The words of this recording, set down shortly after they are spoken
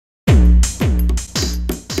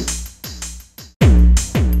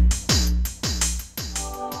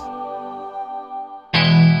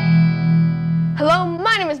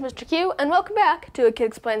Q, and welcome back to A Kid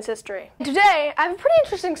Explains History. Today, I have a pretty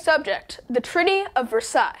interesting subject, the Treaty of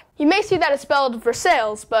Versailles. You may see that it's spelled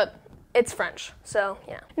Versailles, but it's French, so,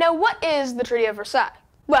 you know. Now, what is the Treaty of Versailles?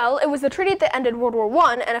 Well, it was the treaty that ended World War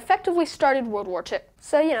I and effectively started World War II.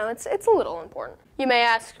 So, you know, it's a little important. You may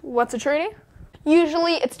ask, what's a treaty?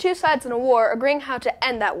 Usually, it's two sides in a war agreeing how to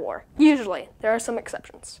end that war. Usually. There are some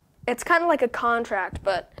exceptions. It's kind of like a contract,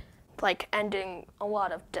 but like ending a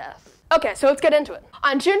lot of death. Okay, so let's get into it.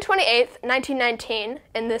 On June 28th, 1919,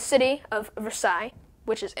 in the city of Versailles,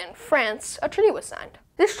 which is in France, a treaty was signed.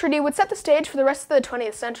 This treaty would set the stage for the rest of the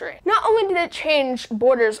 20th century. Not only did it change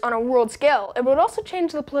borders on a world scale, it would also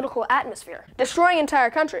change the political atmosphere, destroying entire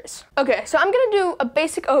countries. Okay, so I'm going to do a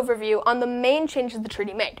basic overview on the main changes the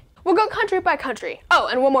treaty made. We'll go country by country. Oh,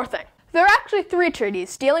 and one more thing. There are actually three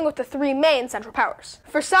treaties dealing with the three main Central Powers.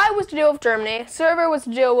 Versailles was to deal with Germany, Sèvres was to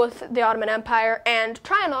deal with the Ottoman Empire, and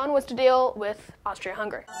Trianon was to deal with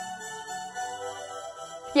Austria-Hungary.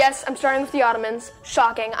 Yes, I'm starting with the Ottomans.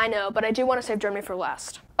 Shocking, I know, but I do want to save Germany for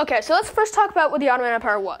last. Okay, so let's first talk about what the Ottoman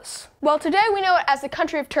Empire was. Well, today we know it as the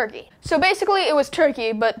country of Turkey. So basically it was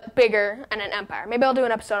Turkey, but bigger and an empire. Maybe I'll do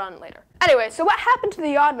an episode on it later. Anyway, so what happened to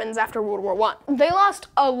the Ottomans after World War I? They lost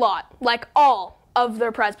a lot, like all of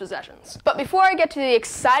their prized possessions. But before I get to the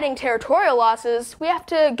exciting territorial losses, we have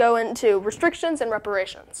to go into restrictions and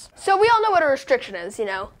reparations. So we all know what a restriction is, you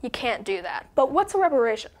know, you can't do that. But what's a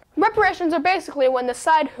reparation? Reparations are basically when the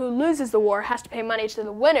side who loses the war has to pay money to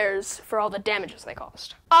the winners for all the damages they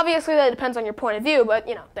caused. Obviously that depends on your point of view, but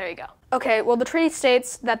you know, there you go. Okay, well the treaty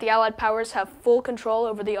states that the Allied powers have full control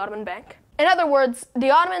over the Ottoman Bank. In other words,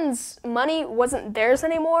 the Ottomans' money wasn't theirs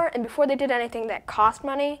anymore, and before they did anything that cost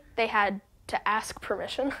money, they had to ask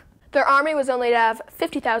permission. Their army was only to have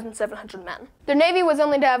 50,700 men. Their navy was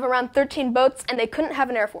only to have around 13 boats, and they couldn't have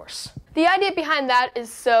an air force. The idea behind that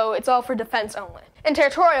is so it's all for defense only. In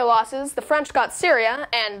territorial losses, the French got Syria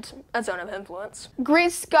and a zone of influence.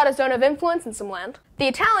 Greece got a zone of influence and some land. The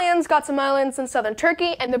Italians got some islands in southern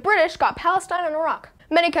Turkey, and the British got Palestine and Iraq.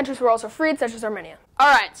 Many countries were also freed, such as Armenia.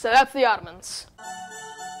 Alright, so that's the Ottomans.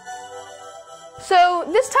 So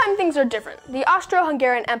this time things are different. The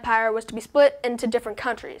Austro-Hungarian Empire was to be split into different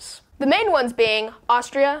countries. The main ones being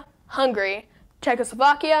Austria, Hungary,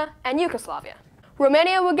 Czechoslovakia, and Yugoslavia.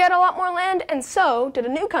 Romania would get a lot more land, and so did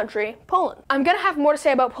a new country, Poland. I'm going to have more to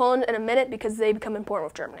say about Poland in a minute because they become important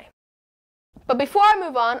with Germany. But before I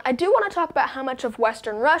move on, I do want to talk about how much of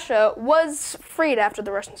Western Russia was freed after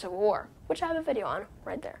the Russian Civil War, which I have a video on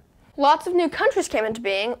right there. Lots of new countries came into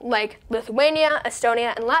being, like Lithuania,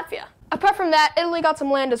 Estonia, and Latvia. Apart from that, Italy got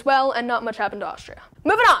some land as well, and not much happened to Austria.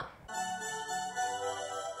 Moving on!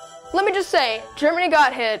 Let me just say, Germany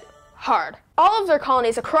got hit hard. All of their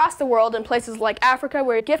colonies across the world in places like Africa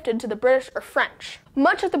were gifted to the British or French.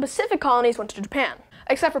 Much of the Pacific colonies went to Japan,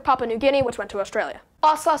 except for Papua New Guinea, which went to Australia.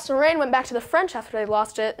 Alsace-Lorraine went back to the French after they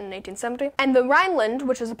lost it in 1870. And the Rhineland,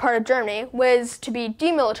 which is a part of Germany, was to be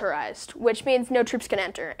demilitarized, which means no troops can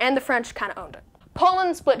enter, and the French kind of owned it.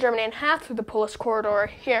 Poland split Germany in half through the Polish corridor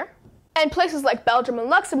here. And places like Belgium and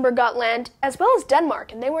Luxembourg got land, as well as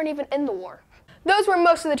Denmark, and they weren't even in the war. Those were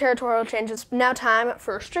most of the territorial changes. Now time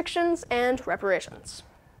for restrictions and reparations.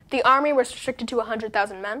 The army was restricted to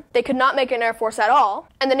 100,000 men. They could not make an air force at all,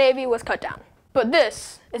 and the navy was cut down. But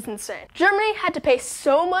this is insane. Germany had to pay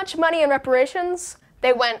so much money in reparations,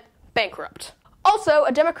 they went bankrupt. Also,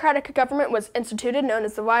 a democratic government was instituted known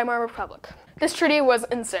as the Weimar Republic. This treaty was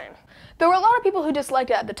insane. There were a lot of people who disliked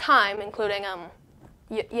it at the time, including,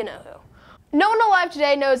 you know who. No one alive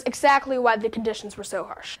today knows exactly why the conditions were so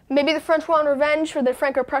harsh. Maybe the French wanted revenge for the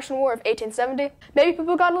Franco-Prussian War of 1870. Maybe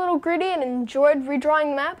people got a little greedy and enjoyed redrawing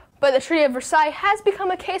the map. But the Treaty of Versailles has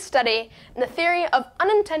become a case study in the theory of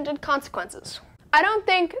unintended consequences. I don't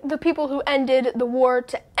think the people who ended the war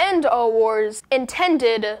to end all wars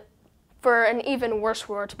intended for an even worse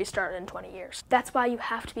war to be started in 20 years. That's why you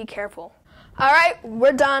have to be careful. Alright,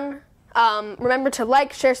 we're done. Remember to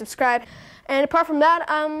like, share, subscribe. And apart from that,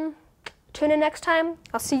 tune in next time.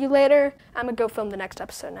 I'll see you later. I'm gonna go film the next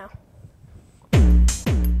episode now.